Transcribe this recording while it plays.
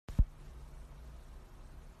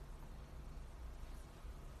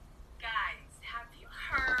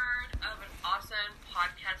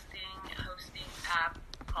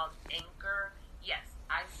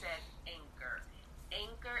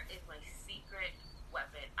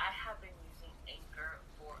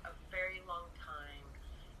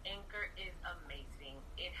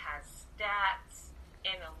stats,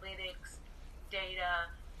 analytics, data,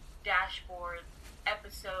 dashboards,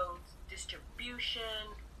 episodes,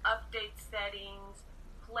 distribution, update settings,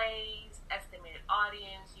 plays, estimated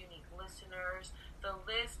audience, unique listeners. The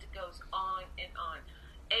list goes on and on.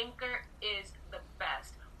 Anchor is the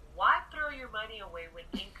best. Why throw your money away when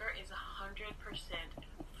Anchor is 100%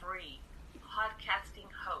 free?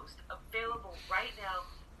 Podcasting host available right now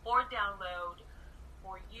or download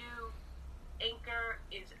for you. Anchor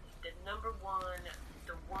is the number one,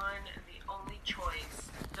 the only choice,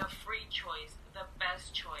 the free choice, the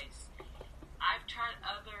best choice. I've tried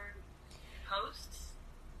other hosts,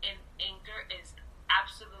 and Anchor is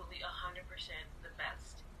absolutely 100% the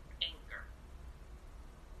best. Anchor.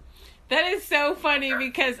 That is so funny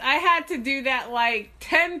because I had to do that like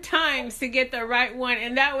 10 times to get the right one,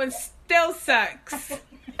 and that one still sucks.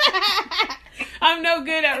 I'm no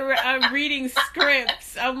good at reading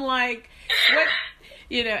scripts. I'm like, what?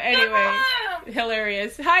 Anyway,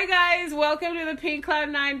 hilarious. Hi, guys. Welcome to the Pink Cloud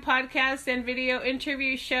 9 podcast and video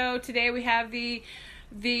interview show. Today we have the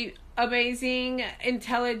amazing,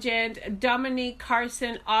 intelligent Dominique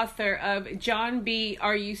Carson, author of John B.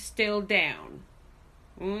 Are You Still Down?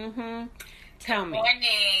 Mm-hmm. Tell me.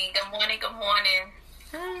 Good morning.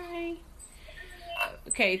 Hi.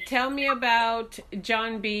 Okay, tell me about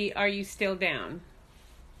John B. Are You Still Down?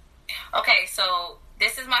 Okay, so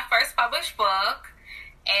this is my first published book,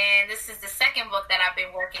 and this is the second book that I've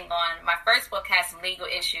been working on. My first book has some legal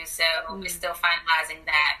issues, so we're still finalizing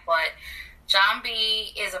that. But John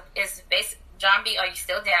B. John B. Are You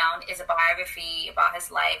Still Down is a biography about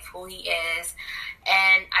his life, who he is,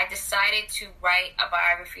 and I decided to write a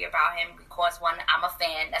biography about him because, one, I'm a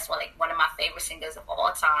fan. That's one of my favorite singers of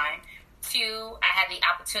all time. Two, I had the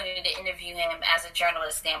opportunity to interview him as a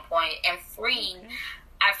journalist standpoint. And three,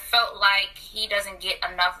 I felt like he doesn't get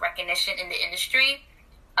enough recognition in the industry.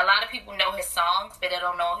 A lot of people know his songs, but they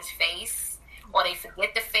don't know his face. Or they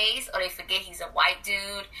forget the face, or they forget he's a white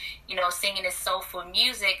dude, singing his soulful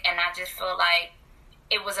music. And I just feel like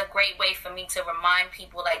it was a great way for me to remind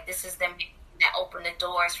people, like, this is them that opened the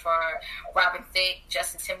doors for Robin Thicke,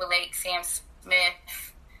 Justin Timberlake, Sam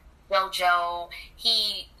Smith, JoJo.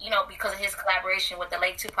 He, because of his collaboration with the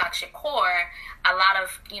late Tupac Shakur, a lot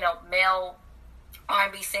of, male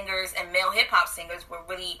R&B singers and male hip-hop singers were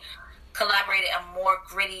really collaborated a more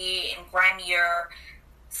gritty and grimier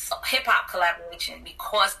hip-hop collaboration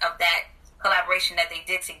because of that collaboration that they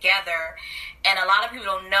did together. And a lot of people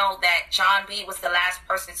don't know that John B. was the last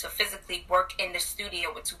person to physically work in the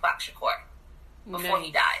studio with Tupac Shakur before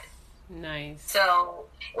he died. Nice. So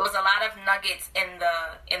it was a lot of nuggets in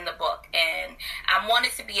the book, and I want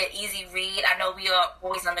it to be an easy read. I know we are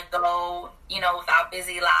always on the go, with our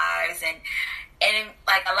busy lives, and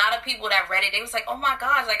like a lot of people that read it, they was like, oh my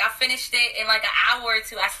gosh, like I finished it in like an hour or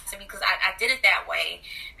two. I said, because I did it that way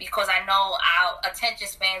because I know our attention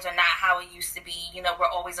spans are not how it used to be. We're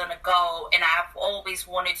always on the go, and I've always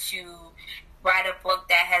wanted to write a book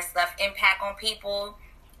that has left impact on people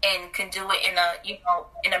and can do it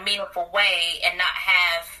in a meaningful way and not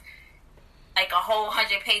have like a whole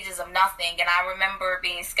 100 pages of nothing. And I remember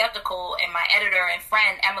being skeptical, and my editor and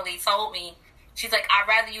friend Emily told me, she's like, I'd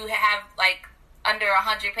rather you have like under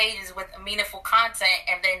 100 pages with meaningful content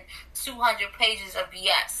and then 200 pages of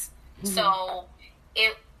BS. Mm-hmm. So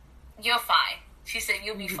you're fine. She said,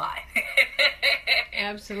 you'll be fine.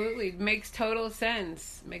 Absolutely. Makes total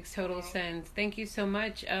sense. Thank you so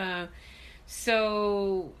much.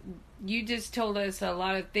 So you just told us a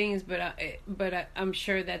lot of things, but I'm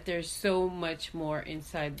sure that there's so much more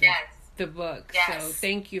inside the book. Yes. So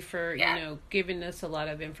thank you for giving us a lot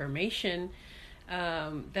of information.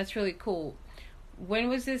 That's really cool. When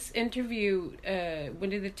was this interview? When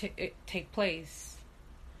did it take place?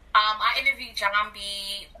 I interviewed John B.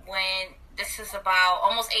 when this is about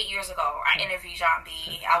almost 8 years ago. I interviewed John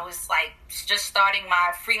B. I was like just starting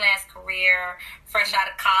my freelance career, fresh out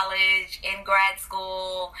of college, in grad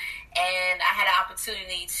school, and I had an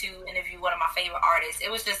opportunity to interview one of my favorite artists.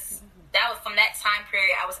 It was just, that was from that time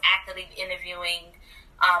period, I was actively interviewing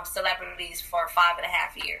celebrities for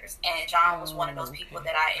 5.5 years, and John was one of those people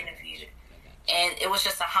that I interviewed. And it was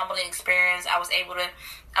just a humbling experience. I was able to,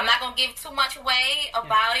 I'm not going to give too much away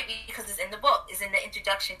about it because it's in the book. It's in the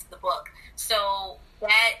introduction to the book. So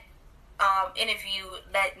that interview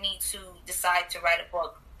led me to decide to write a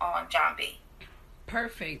book on John B.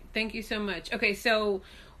 Perfect. Thank you so much. Okay, so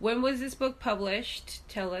when was this book published?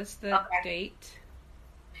 Tell us the date.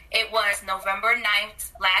 It was November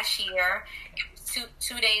 9th last year. It was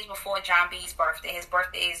two days before John B.'s birthday. His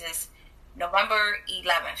birthday is November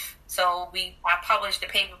 11th. So I published the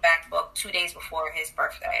paperback book 2 days before his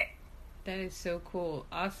birthday. That is so cool.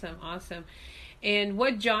 Awesome, awesome. And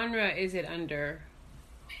what genre is it under?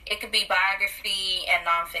 It could be biography and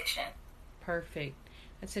nonfiction. Perfect.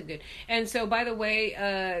 That's a good. And so, by the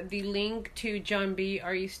way, the link to John B.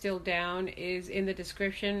 Are You Still Down is in the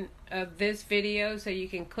description of this video, so you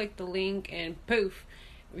can click the link and poof,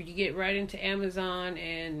 you get right into Amazon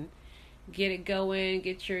and get it going.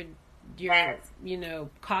 Get your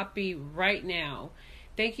copy right now.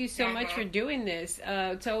 Thank you so much for doing this.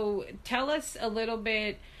 So tell us a little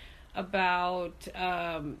bit about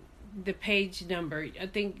the page number. I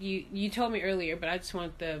think you told me earlier, but I just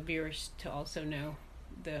want the viewers to also know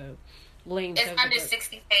the length. It's under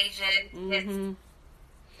 60 pages. Mm-hmm.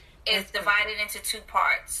 It's divided into 2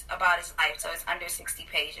 parts about his life, so it's under 60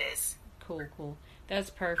 pages. Cool.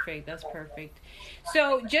 That's perfect.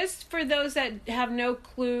 So just for those that have no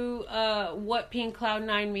clue what Pink Cloud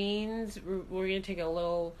 9 means, we're going to take a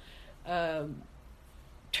little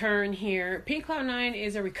turn here. Pink Cloud 9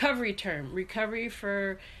 is a recovery term. Recovery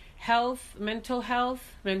for health, mental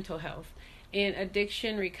health, and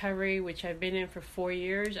addiction recovery, which I've been in for 4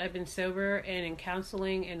 years. I've been sober and in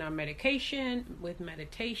counseling and on medication with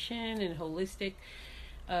meditation and holistic,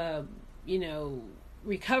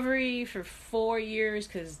 recovery for 4 years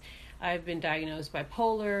because I've been diagnosed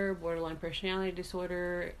bipolar, borderline personality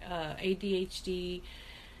disorder, ADHD,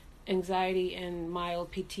 anxiety, and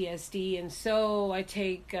mild PTSD. And so I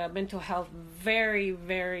take mental health very,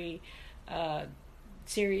 very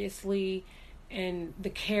seriously and the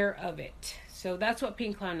care of it. So that's what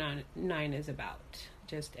Pink Cloud 9 is about.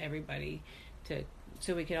 Just everybody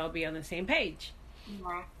so we can all be on the same page.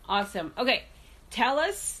 Mm-hmm. Awesome. Okay. Tell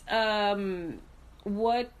us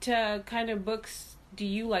what kind of books do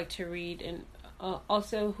you like to read, and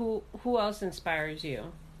also who else inspires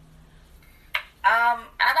you? I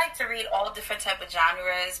like to read all different type of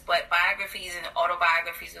genres, but biographies and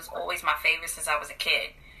autobiographies was always my favorite since I was a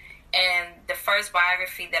kid. And the first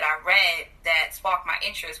biography that I read that sparked my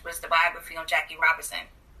interest was the biography on Jackie Robinson.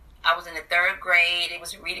 I was in the 3rd grade. It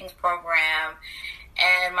was a readings program,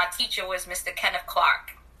 and my teacher was Mr. Kenneth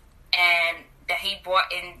Clark, and that he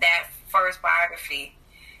brought in that first biography.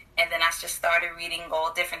 And then I just started reading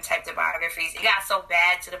all different types of biographies. It got so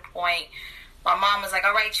bad to the point my mom was like,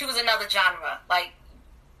 all right, choose another genre.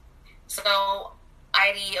 So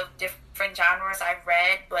variety of different genres I've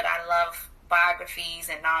read, but I love biographies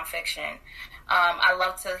and nonfiction. I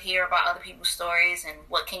love to hear about other people's stories and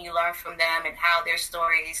what can you learn from them and how their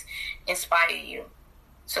stories inspire you.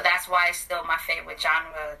 So that's why it's still my favorite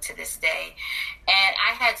genre to this day. And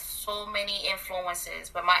I had so many influences,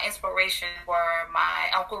 but my inspirations were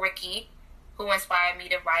my Uncle Ricky, who inspired me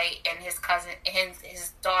to write, and his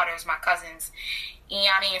daughters, my cousins,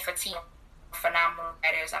 Iani and Fatima, phenomenal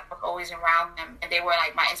writers. I was always around them, and they were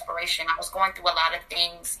like my inspiration. I was going through a lot of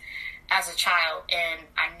things as a child, and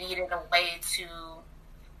I needed a way to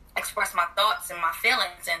express my thoughts and my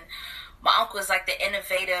feelings, and my uncle is like the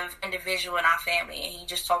innovative individual in our family, and he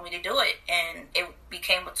just told me to do it, and it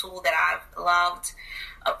became a tool that I've loved,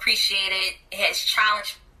 appreciated. It has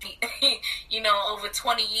challenged me, over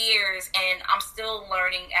 20 years, and I'm still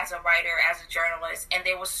learning as a writer, as a journalist, and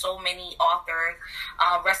there were so many authors.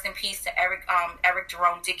 Rest in peace to Eric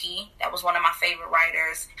Jerome Dickey. That was one of my favorite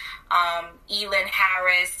writers. Elin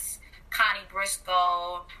Harris, Connie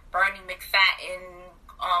Briscoe, Bernie McFadden,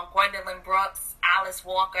 Gwendolyn Brooks, Alice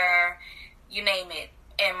Walker, you name it.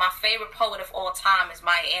 And my favorite poet of all time is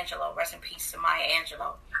Maya Angelou. Rest in peace to Maya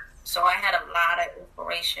Angelou. So I had a lot of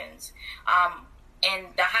inspirations. In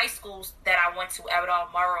the high schools that I went to, Everett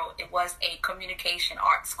Murrow, it was a communication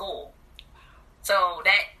art school. So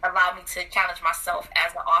that allowed me to challenge myself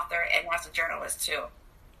as an author and as a journalist too.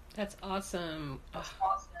 That's awesome. Oh,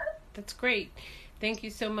 that's great. Thank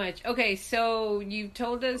you so much. Okay, so you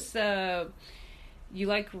told us you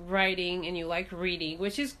like writing and you like reading,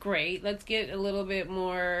 which is great. Let's get a little bit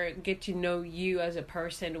more, get to know you as a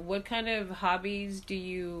person. What kind of hobbies do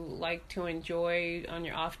you like to enjoy on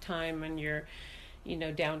your off time and your,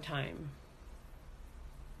 downtime?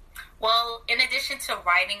 Well, in addition to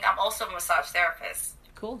writing, I'm also a massage therapist.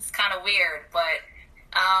 Cool. It's kind of weird, but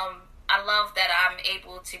I love that I'm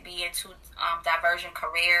able to be in two diversion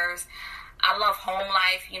careers. I love home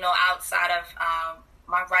life, outside of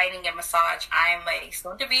my writing and massage. I am a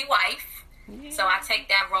soon-to-be wife, so I take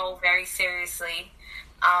that role very seriously.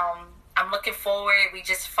 I'm looking forward. We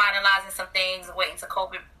just finalizing some things, waiting till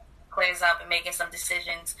COVID clears up and making some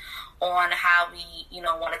decisions on how we,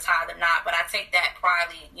 want to tie the knot. But I take that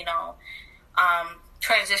proudly,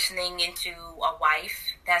 transitioning into a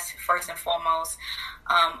wife. That's first and foremost.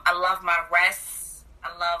 I love my rest.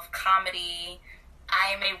 I love comedy.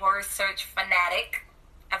 I am a word search fanatic.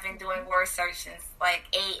 I've been doing word search since like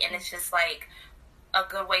 8, and it's just like a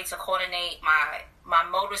good way to coordinate my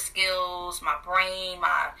motor skills, my brain,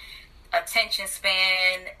 my attention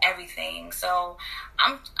span, everything. So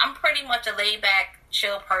I'm pretty much a laid back,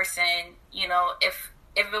 chill person. You know, if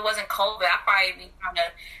it wasn't COVID, I'd probably be trying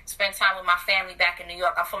to spend time with my family back in New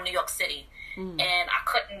York. I'm from New York City. And I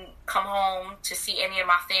couldn't come home to see any of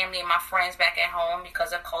my family and my friends back at home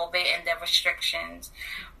because of COVID and the restrictions.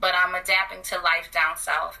 But I'm adapting to life down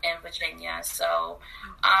south in Virginia. So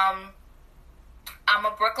I'm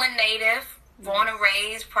a Brooklyn native, born and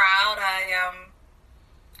raised, proud.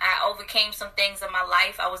 I overcame some things in my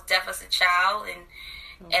life. I was deaf as a child,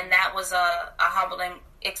 and that was a humbling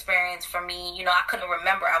experience for me. You know, I couldn't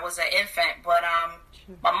remember. I was an infant, but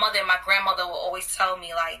my mother and my grandmother would always tell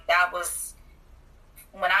me, like, that was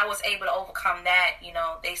when I was able to overcome that. You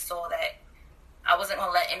know, they saw that I wasn't going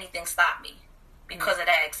to let anything stop me because of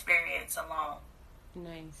that experience alone.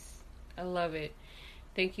 Nice. I love it.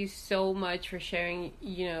 Thank you so much for sharing,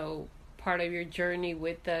 you know, part of your journey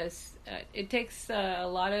with us. It takes a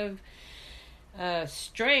lot of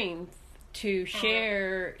strength to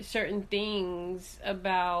share certain things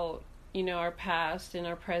about, you know, our past and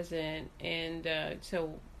our present. And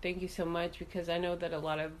so thank you so much, because I know that a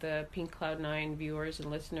lot of the Pink Cloud 9 viewers and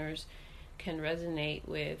listeners can resonate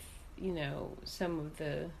with, you know, some of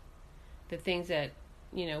the things that,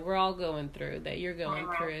 you know, we're all going through, that you're going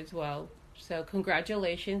through as well. So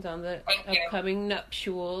congratulations on the upcoming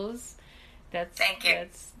nuptials. That's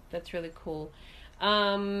really cool.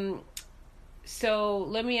 So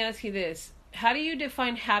let me ask you this. How do you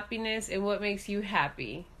define happiness, and what makes you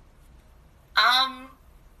happy?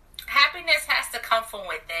 Happiness has to come from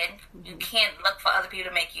within. You can't look for other people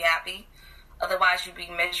to make you happy. Otherwise you'd be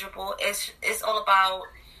miserable. It's all about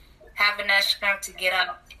having that strength to get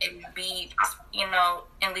up and be, you know,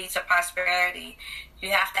 and lead to prosperity.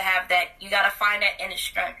 You have to have that. You got to find that inner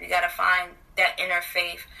strength. You got to find that inner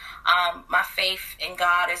faith. My faith in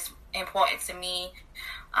God is important to me.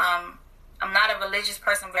 I'm not a religious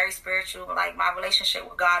person. I'm very spiritual. Like, my relationship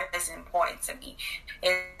with God is important to me.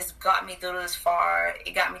 It's got me through this far.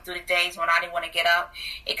 It got me through the days when I didn't want to get up.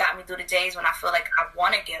 It got me through the days when I feel like I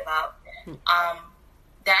want to give up.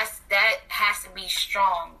 That has to be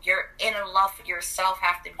strong. Your inner love for yourself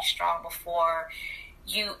has to be strong before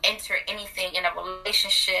you enter anything in a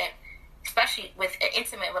relationship, especially with an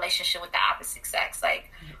intimate relationship with the opposite sex.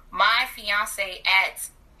 Like, my fiance adds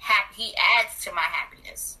to my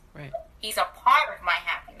happiness. Right. He's a part of my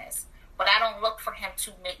happiness, but I don't look for him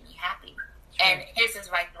to make me happy. Sure. And his is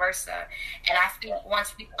vice versa. And I think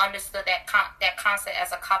once we understood that concept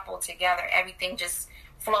as a couple together, everything just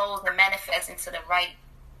flows and manifests into the right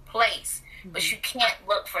place. But you can't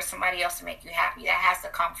look for somebody else to make you happy. That has to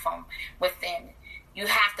come from within. You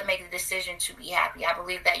have to make the decision to be happy. I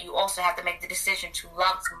believe that you also have to make the decision to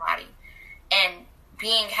love somebody. And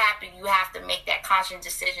being happy, you have to make that conscious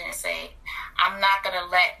decision and say, I'm not going to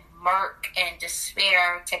let murk and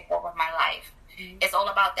despair take over my life. It's all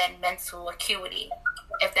about that mental acuity.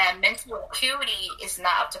 If that mental acuity is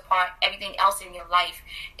not up to par, everything else in your life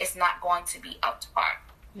is not going to be up to par.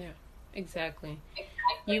 Yeah, exactly.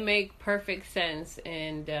 You make perfect sense,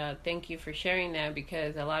 and thank you for sharing that,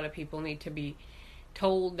 because a lot of people need to be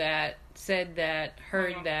told that, said that,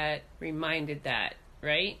 heard that, reminded that,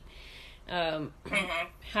 right?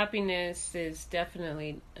 Happiness is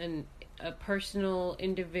definitely a personal,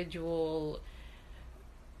 individual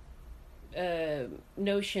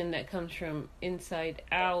notion that comes from inside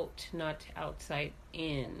out, not outside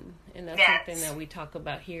in. And that's something that we talk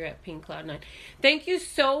about here at Pink Cloud 9. Thank you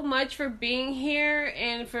so much for being here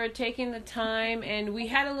and for taking the time. And we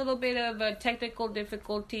had a little bit of technical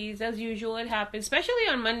difficulties. As usual, it happens, especially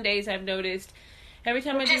on Mondays, I've noticed. Every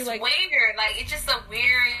time I do, like, weird. Like, it's just a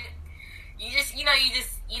weird...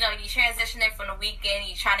 You transition in from the weekend,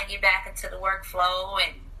 you're trying to get back into the workflow,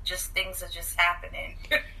 and just things are just happening.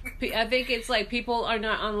 I think it's like people are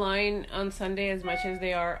not online on Sunday as much as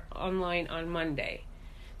they are online on Monday.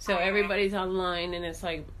 So everybody's online, and it's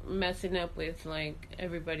like messing up with like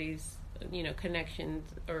everybody's, you know, connections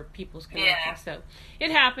or people's connections. Yeah. So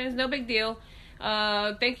it happens. No big deal.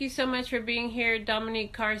 Thank you so much for being here,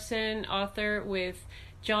 Dominique Carson, author with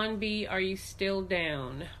John B. Are You Still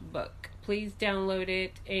Down book. Please download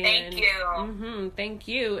it. And, thank you. Thank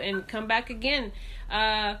you. And come back again.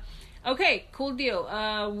 Okay, cool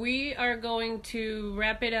deal. We are going to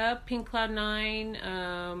wrap it up. Pink Cloud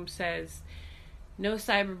 9 says, no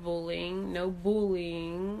cyberbullying, no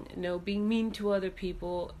bullying, no being mean to other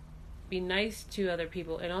people. Be nice to other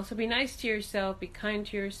people. And also be nice to yourself. Be kind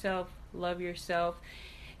to yourself. Love yourself.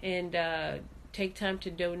 And take time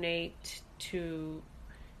to donate to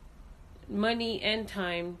money and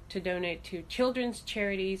time to donate to children's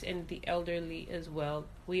charities and the elderly as well.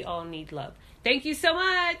 We all need love. Thank you so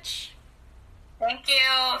much. Thank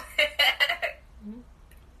you.